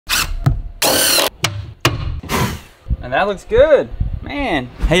And that looks good, man.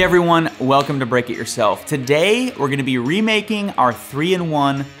 Hey everyone, welcome to Break It Yourself. Today, we're gonna be remaking our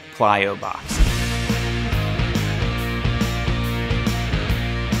 3-in-1 Plyo box.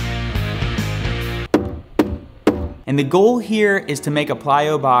 And the goal here is to make a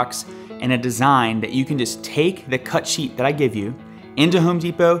Plyo box in a design that you can just take the cut sheet that I give you into Home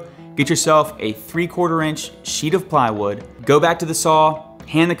Depot, get yourself a 3/4 inch sheet of plywood, go back to the saw,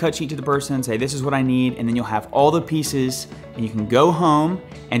 hand the cut sheet to the person, say this is what I need, and then you'll have all the pieces and you can go home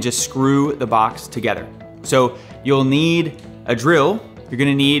and just screw the box together. So you'll need a drill, you're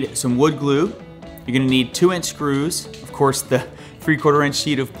gonna need some wood glue, you're gonna need 2-inch screws, of course the 3/4 inch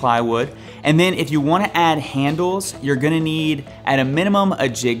sheet of plywood, and then if you wanna add handles, you're gonna need, at a minimum, a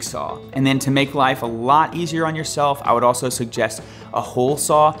jigsaw. And then to make life a lot easier on yourself, I would also suggest a hole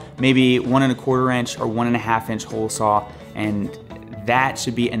saw, maybe 1¼ inch or 1½ inch hole saw, and that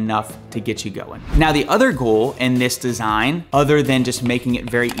should be enough to get you going. Now the other goal in this design, other than just making it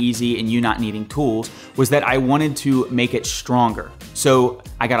very easy and you not needing tools, was that I wanted to make it stronger. So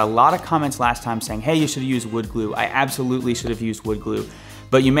I got a lot of comments last time saying, hey, you should have used wood glue. I absolutely should have used wood glue.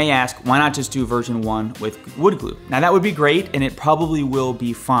 But you may ask, why not just do version 1 with wood glue? Now that would be great and it probably will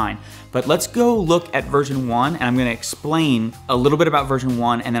be fine. But let's go look at version 1 and I'm gonna explain a little bit about version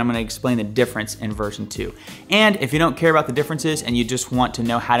 1 and then I'm gonna explain the difference in version 2. And if you don't care about the differences and you just want to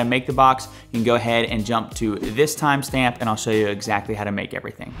know how to make the box, you can go ahead and jump to this timestamp and I'll show you exactly how to make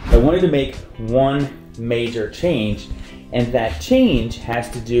everything. I wanted to make one major change, and that change has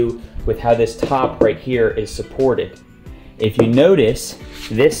to do with how this top right here is supported. If you notice,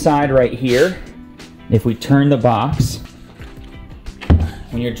 this side right here, if we turn the box,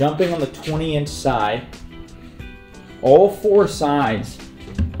 when you're jumping on the 20-inch side, all 4 sides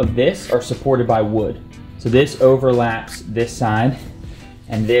of this are supported by wood. So this overlaps this side,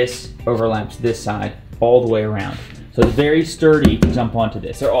 and this overlaps this side all the way around. So it's very sturdy to jump onto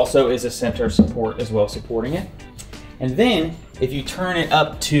this. There also is a center support as well supporting it. And then, if you turn it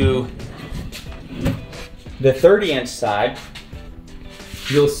up to the 30-inch side,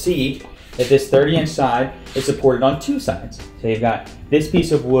 you'll see that this 30-inch side is supported on 2 sides. So you've got this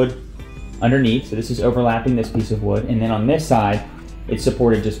piece of wood underneath, so this is overlapping this piece of wood, and then on this side, it's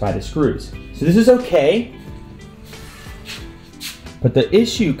supported just by the screws. So this is okay, but the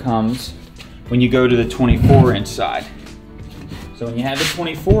issue comes when you go to the 24-inch side. So when you have the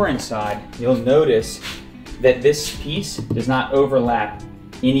 24-inch side, you'll notice that this piece does not overlap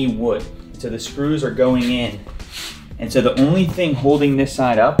any wood. So the screws are going in. And so the only thing holding this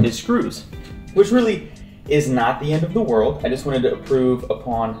side up is screws, which really is not the end of the world. I just wanted to improve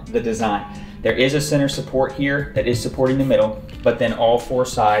upon the design. There is a center support here that is supporting the middle, but then all 4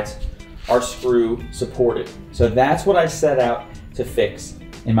 sides are screw supported. So that's what I set out to fix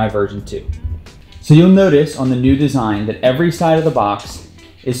in my version 2. So you'll notice on the new design that every side of the box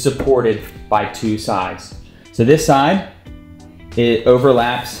is supported by 2 sides. So this side, it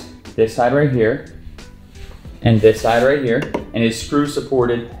overlaps this side right here and this side right here, and is screw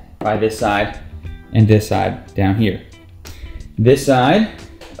supported by this side and this side down here. This side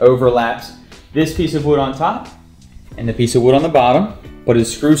overlaps this piece of wood on top and the piece of wood on the bottom, but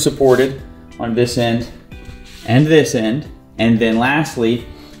is screw supported on this end and this end. And then lastly,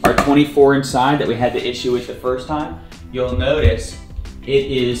 our 24-inch side that we had the issue with the first time, you'll notice it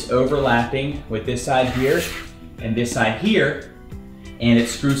is overlapping with this side here and this side here, and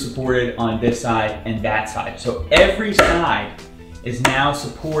it's screw supported on this side and that side. So every side is now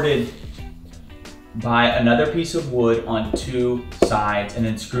supported by another piece of wood on 2 sides and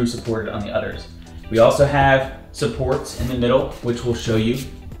then screw supported on the others. We also have supports in the middle, which we'll show you.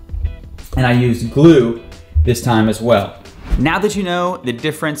 And I used glue this time as well. Now that you know the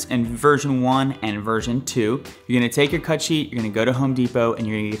difference in version 1 and version 2, you're gonna take your cut sheet, you're gonna go to Home Depot, and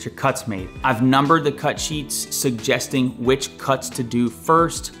you're gonna get your cuts made. I've numbered the cut sheets suggesting which cuts to do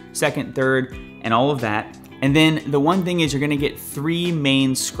first, second, third, and all of that. And then the one thing is you're gonna get 3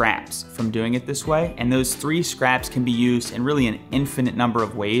 main scraps from doing it this way, and those 3 scraps can be used in really an infinite number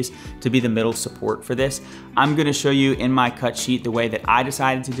of ways to be the middle support for this. I'm gonna show you in my cut sheet the way that I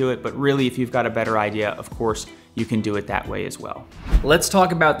decided to do it, but really if you've got a better idea, of course, you can do it that way as well. Let's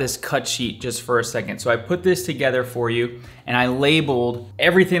talk about this cut sheet just for a second. So I put this together for you and I labeled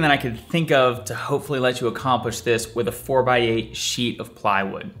everything that I could think of to hopefully let you accomplish this with a 4x8 sheet of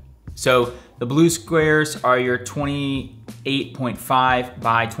plywood. So the blue squares are your 28.5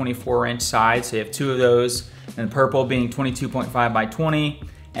 by 24-inch sides. So you have 2 of those, and the purple being 22.5 by 20,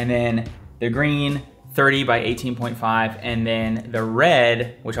 and then the green 30 by 18.5, and then the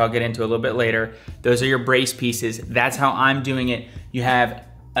red, which I'll get into a little bit later, those are your brace pieces. That's how I'm doing it. You have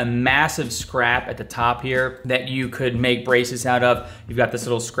a massive scrap at the top here that you could make braces out of. You've got this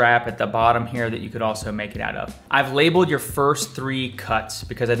little scrap at the bottom here that you could also make it out of. I've labeled your first 3 cuts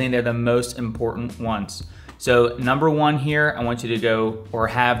because I think they're the most important ones. So number 1 here, I want you to go or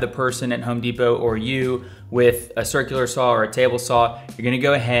have the person at Home Depot or you with a circular saw or a table saw. You're gonna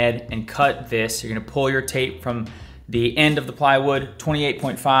go ahead and cut this. You're gonna pull your tape from the end of the plywood,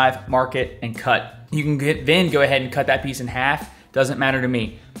 28.5, mark it and cut. You can then go ahead and cut that piece in half. Doesn't matter to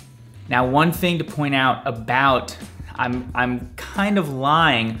me. Now, one thing to point out about, I'm kind of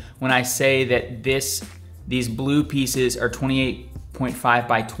lying when I say that these blue pieces are 28.5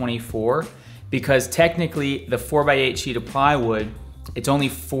 by 24, because technically the 4x8 sheet of plywood, it's only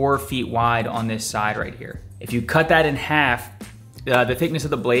 4 feet wide on this side right here. If you cut that in half, the thickness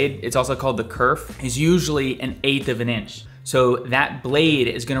of the blade, it's also called the kerf, is usually 1/8 of an inch. So that blade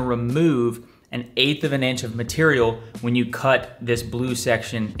is gonna remove 1/8 of an inch of material when you cut this blue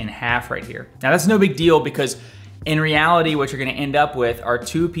section in half right here. Now that's no big deal, because in reality, what you're gonna end up with are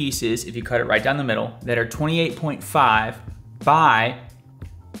 2 pieces, if you cut it right down the middle, that are 28.5 by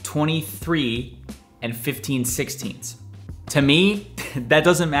 23 and 15/16. To me, that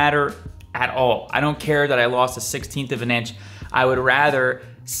doesn't matter at all. I don't care that I lost 1/16 of an inch. I would rather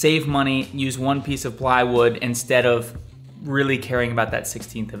save money, use 1 piece of plywood instead of really caring about that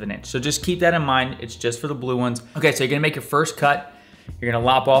 1/16 of an inch. So just keep that in mind. It's just for the blue ones. Okay, so you're gonna make your first cut. You're gonna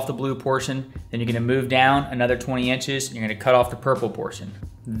lop off the blue portion. Then you're gonna move down another 20 inches. And you're gonna cut off the purple portion.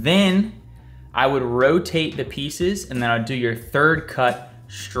 Then I would rotate the pieces, and then I'll do your 3rd cut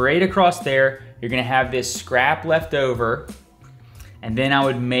straight across there. You're gonna have this scrap left over. And then I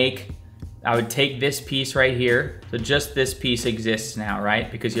would take this piece right here. So just this piece exists now,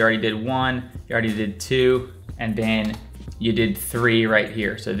 right? Because you already did 1, you already did 2, and then you did 3 right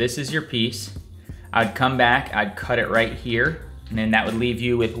here. So this is your piece. I'd come back, I'd cut it right here, and then that would leave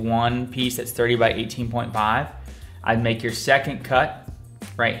you with 1 piece that's 30 by 18.5. I'd make your 2nd cut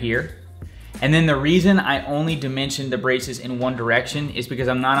right here. And then the reason I only dimensioned the braces in one direction is because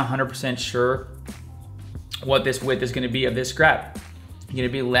I'm not 100% sure what this width is gonna be of this scrap. You're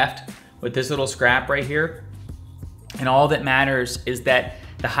gonna be left with this little scrap right here. And all that matters is that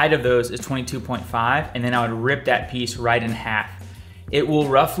the height of those is 22.5, and then I would rip that piece right in half. It will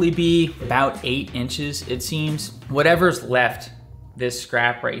roughly be about 8 inches, it seems. Whatever's left, this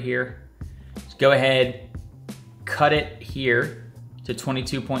scrap right here, just go ahead, cut it here to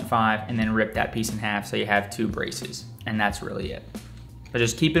 22.5, and then rip that piece in half so you have 2 braces, and that's really it. But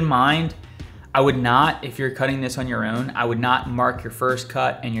just keep in mind, I would not, if you're cutting this on your own, I would not mark your first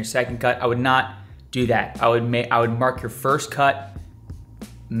cut and your second cut. I would not do that. I would mark your first cut,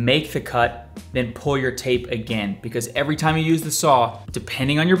 make the cut, then pull your tape again, because every time you use the saw,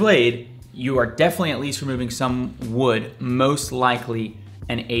 depending on your blade, you are definitely at least removing some wood, most likely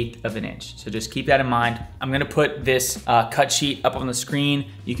 1/8 of an inch. So just keep that in mind. I'm gonna put this cut sheet up on the screen.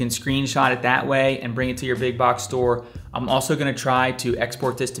 You can screenshot it that way and bring it to your big box store. I'm also gonna try to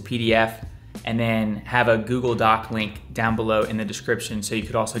export this to PDF and then have a Google Doc link down below in the description, so you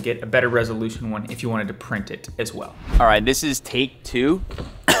could also get a better resolution one if you wanted to print it as well. All right, this is take 2.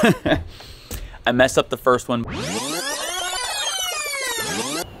 I messed up the first one.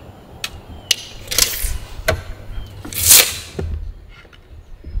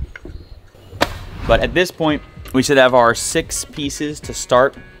 But at this point, we should have our 6 pieces to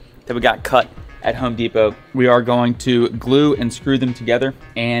start that we got cut at Home Depot. We are going to glue and screw them together,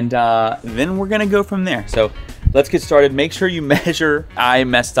 and then we're gonna go from there. So let's get started. Make sure you measure. I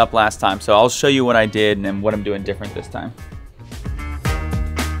messed up last time, so I'll show you what I did and what I'm doing different this time.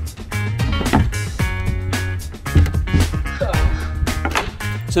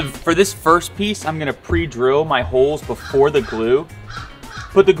 So for this first piece, I'm gonna pre-drill my holes before the glue.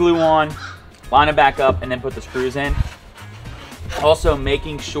 Put the glue on, line it back up, and then put the screws in. Also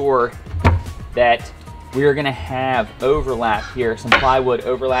making sure that we are gonna have overlap here, some plywood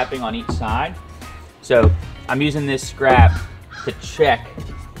overlapping on each side. So I'm using this scrap to check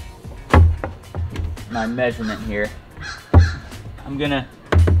my measurement here. I'm gonna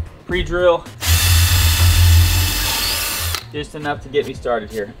pre-drill just enough to get me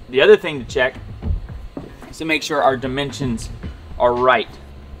started here. The other thing to check is to make sure our dimensions are right.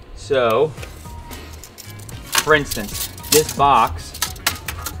 So, for instance, this box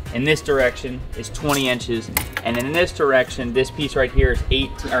in this direction is 20 inches, and in this direction, this piece right here is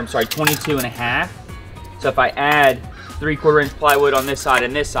 22 and a half. So if I add 3/4 inch plywood on this side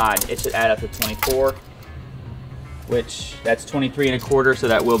and this side, it should add up to 24, which that's 23 1/4, so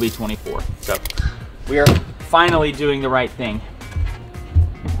that will be 24. So we are finally doing the right thing.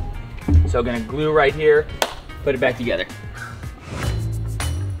 So I'm gonna glue right here, put it back together.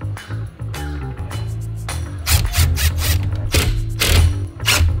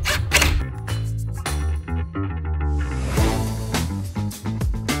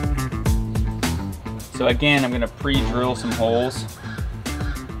 again, I'm gonna pre-drill some holes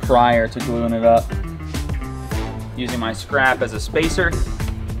prior to gluing it up, using my scrap as a spacer.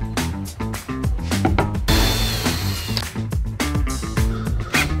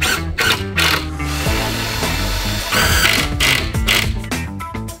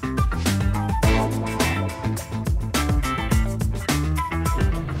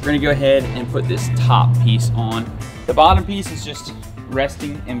 We're gonna go ahead and put this top piece on. The bottom piece is just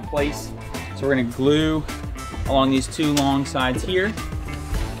resting in place. So we're gonna glue along these two long sides here.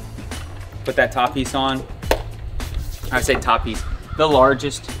 Put that top piece on. I say top piece, the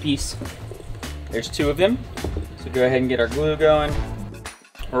largest piece. There's two of them. So go ahead and get our glue going.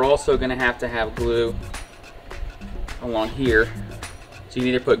 We're also gonna have to have glue along here. So you can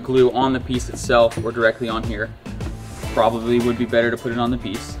either put glue on the piece itself or directly on here. Probably would be better to put it on the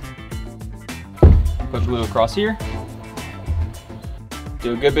piece. Put glue across here.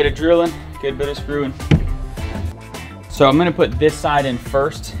 Do a good bit of drilling, good bit of screwing. So I'm gonna put this side in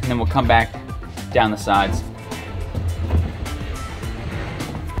first, and then we'll come back down the sides.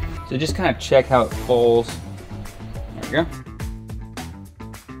 So just kind of check how it folds. There we go.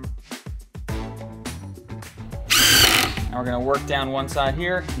 Now we're gonna work down one side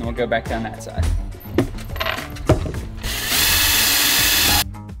here, and then we'll go back down that side.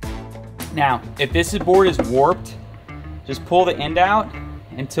 Now, if this board is warped, just pull the end out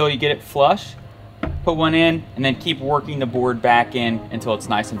until you get it flush. Put one in, and then keep working the board back in until it's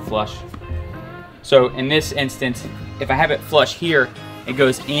nice and flush. So in this instance, if I have it flush here, it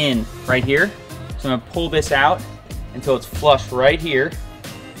goes in right here. So I'm gonna pull this out until it's flush right here.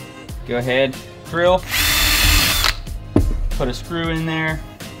 Go ahead, drill. Put a screw in there.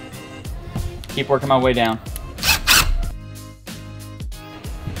 Keep working my way down.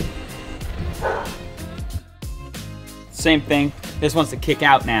 Same thing, this wants to kick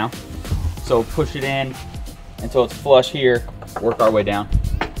out now. So push it in until it's flush here, work our way down.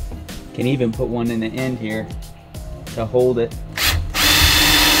 Can even put one in the end here to hold it.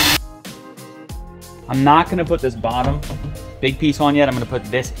 I'm not gonna put this bottom big piece on yet, I'm gonna put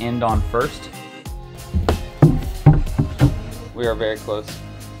this end on first. We are very close.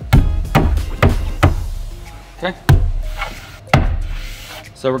 Okay.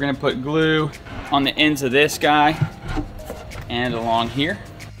 So we're gonna put glue on the ends of this guy and along here.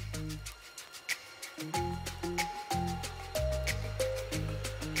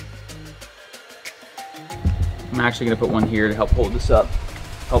 I'm actually gonna put one here to help hold this up,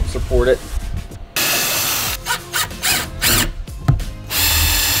 help support it.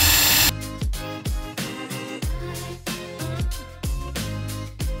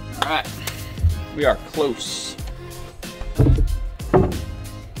 All right, we are close.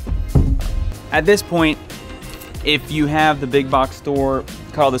 At this point, if you have the big box store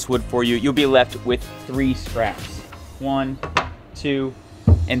cut all this wood for you, you'll be left with 3 scraps. 1, 2,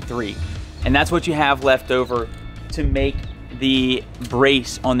 and 3. And that's what you have left over to make the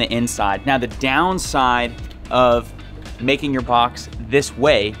brace on the inside. Now the downside of making your box this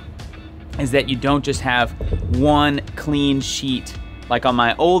way is that you don't just have one clean sheet like on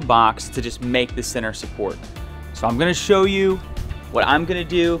my old box to just make the center support. So I'm gonna show you what I'm gonna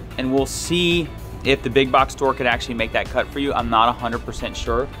do, and we'll see if the big box store could actually make that cut for you. I'm not 100%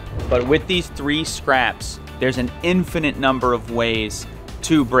 sure, but with these 3 scraps, there's an infinite number of ways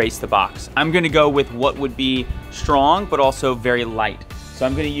to brace the box. I'm gonna go with what would be strong, but also very light. So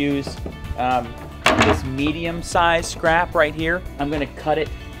I'm gonna use this medium size scrap right here. I'm gonna cut it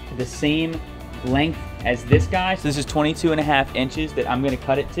to the same length as this guy. So this is 22.5 inches that I'm gonna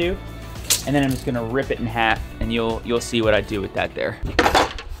cut it to. And then I'm just gonna rip it in half, and you'll see what I do with that there.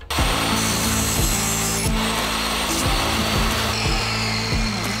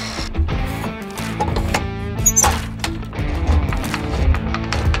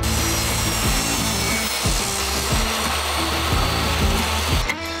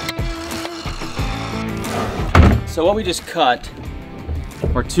 So what we just cut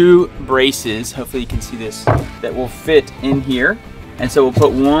were 2 braces, hopefully you can see this, that will fit in here. And so we'll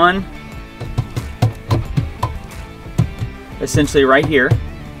put one essentially right here,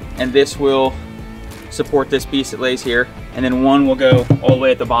 and this will support this piece that lays here, and then one will go all the way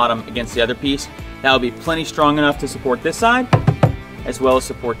at the bottom against the other piece. That will be plenty strong enough to support this side, as well as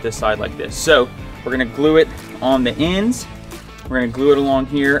support this side like this. So we're gonna glue it on the ends, we're gonna glue it along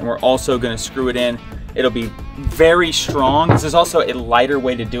here, and we're also gonna screw it in. It'll be very strong. This is also a lighter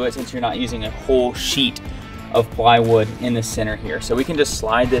way to do it since you're not using a whole sheet of plywood in the center here. So we can just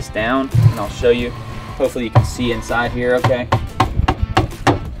slide this down, and I'll show you. Hopefully you can see inside here, okay?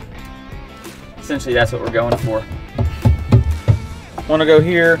 Essentially that's what we're going for. One will go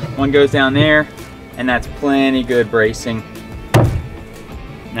here, one goes down there, and that's plenty good bracing.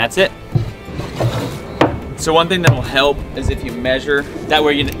 And that's it. So one thing that will help is if you measure, that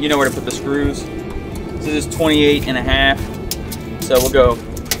way you know where to put the screws. So this is 28.5. So we'll go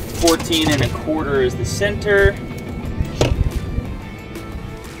 14.25 is the center.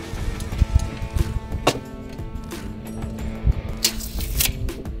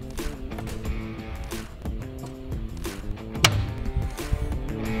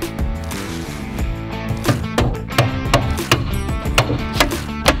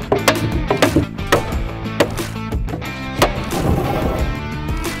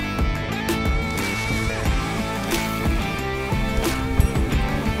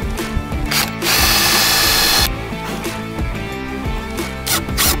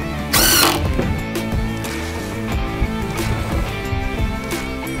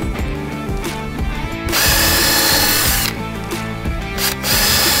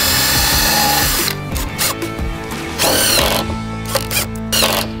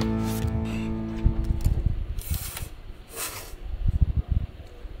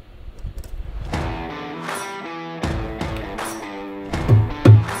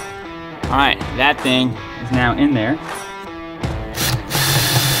 All right, that thing is now in there.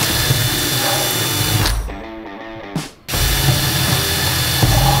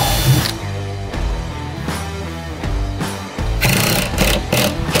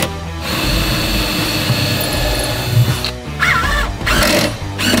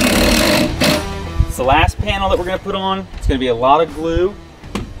 It's the last panel that we're gonna put on. It's gonna be a lot of glue.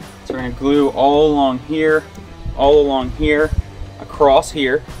 So we're gonna glue all along here, across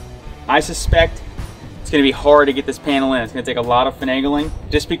here. I suspect it's gonna be hard to get this panel in. It's gonna take a lot of finagling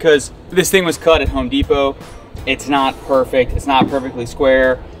just because this thing was cut at Home Depot. It's not perfect, it's not perfectly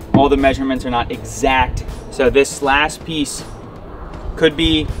square. All the measurements are not exact. So this last piece could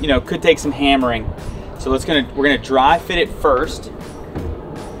be, could take some hammering. So we're gonna dry fit it first,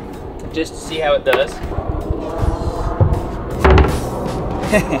 just to see how it does.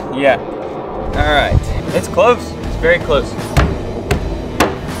 Yeah, all right. It's close, it's very close.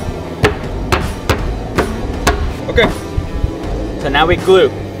 Okay, so now we glue.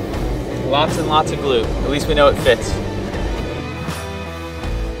 Lots and lots of glue. At least we know it fits.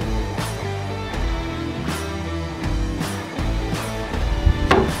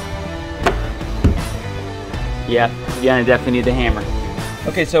 Yeah, you're gonna definitely need the hammer.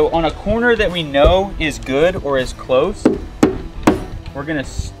 Okay, so on a corner that we know is good or is close, we're gonna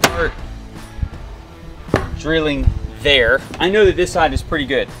start drilling there. I know that this side is pretty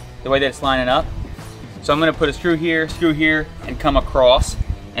good, the way that it's lining up. So I'm gonna put a screw here, and come across,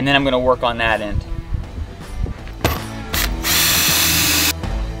 and then I'm gonna work on that end.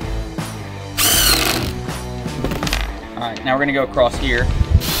 All right, now we're gonna go across here.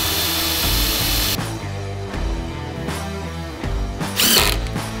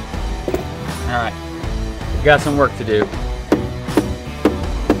 All right, we got some work to do.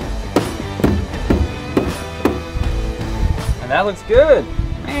 And that looks good,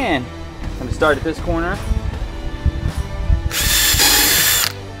 man. I'm gonna start at this corner.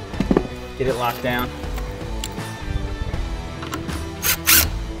 Get it locked down.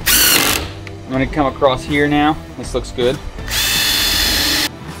 I'm gonna come across here now. This looks good.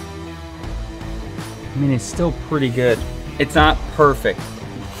 I mean, it's still pretty good. It's not perfect,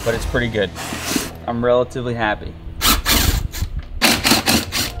 but it's pretty good. I'm relatively happy.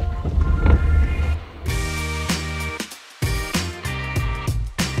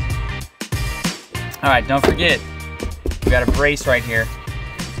 All right, don't forget, we got a brace right here.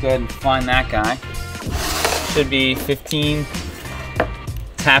 Let's go ahead and find that guy. Should be 15,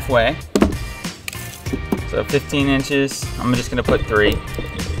 it's halfway. So 15 inches, I'm just gonna put 3.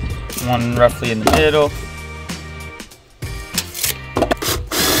 One roughly in the middle.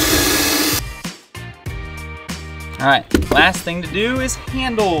 All right, last thing to do is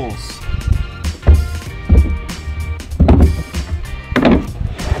handles.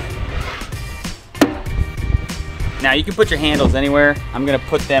 Now you can put your handles anywhere. I'm gonna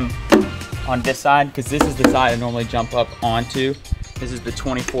put them on this side because this is the side I normally jump up onto. This is the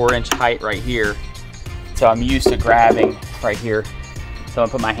 24-inch height right here. So I'm used to grabbing right here. So I'm gonna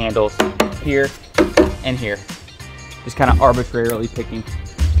put my handles here and here. Just kind of arbitrarily picking.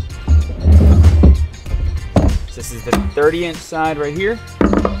 So this is the 30-inch side right here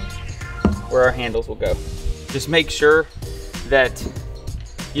where our handles will go. Just make sure that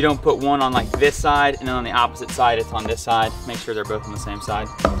you don't put one on like this side and then on the opposite side it's on this side. Make sure they're both on the same side.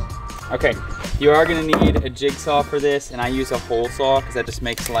 Okay, you are gonna need a jigsaw for this, and I use a hole saw because that just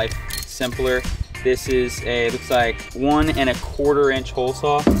makes life simpler. This is a, looks like 1 1/4 inch hole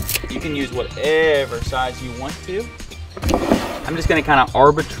saw. You can use whatever size you want to. I'm just gonna kind of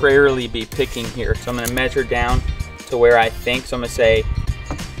arbitrarily be picking here. So I'm gonna measure down to where I think. So I'm gonna say,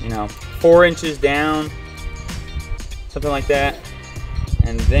 you know, 4 inches down, something like that.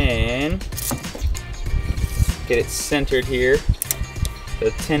 And then get it centered here. So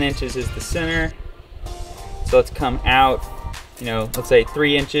 10 inches is the center. So let's come out, you know, let's say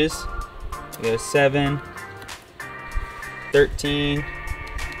 3 inches. We go 7, 13.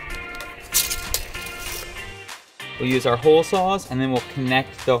 We'll use our hole saws and then we'll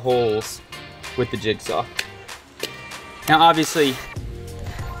connect the holes with the jigsaw. Now obviously,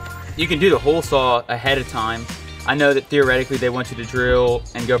 you can do the hole saw ahead of time. I know that theoretically they want you to drill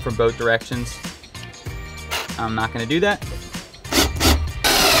and go from both directions. I'm not gonna do that.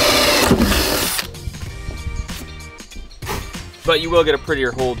 But you will get a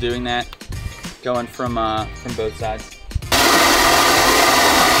prettier hole doing that, going from both sides.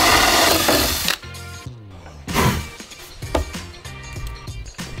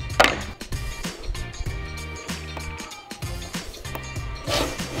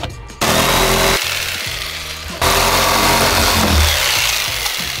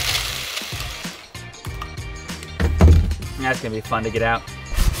 That's gonna be fun to get out.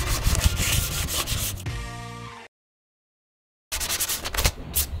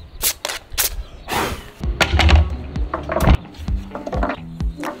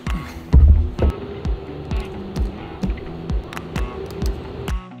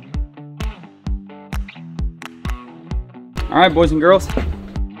 All right, boys and girls,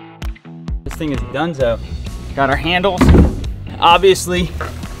 this thing is donezo. Got our handles. Obviously,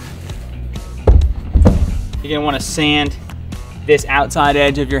 you're gonna wanna sand this outside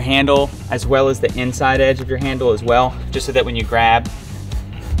edge of your handle as well as the inside edge of your handle as well, just so that when you grab,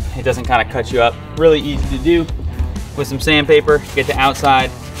 it doesn't kind of cut you up. Really easy to do with some sandpaper. Get the outside,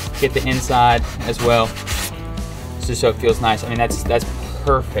 get the inside as well, just so it feels nice. I mean, that's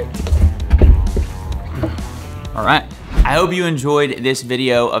perfect. All right, I hope you enjoyed this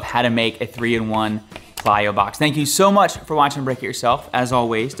video of how to make a 3-in-1 plyo box. Thank you so much for watching and Break It Yourself. As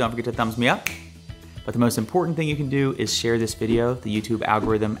always, don't forget to thumbs me up. But the most important thing you can do is share this video. The YouTube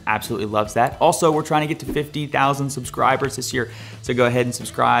algorithm absolutely loves that. Also, we're trying to get to 50,000 subscribers this year. So go ahead and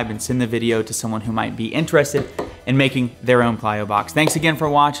subscribe and send the video to someone who might be interested in making their own plyo box. Thanks again for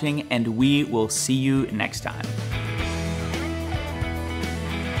watching, and we will see you next time.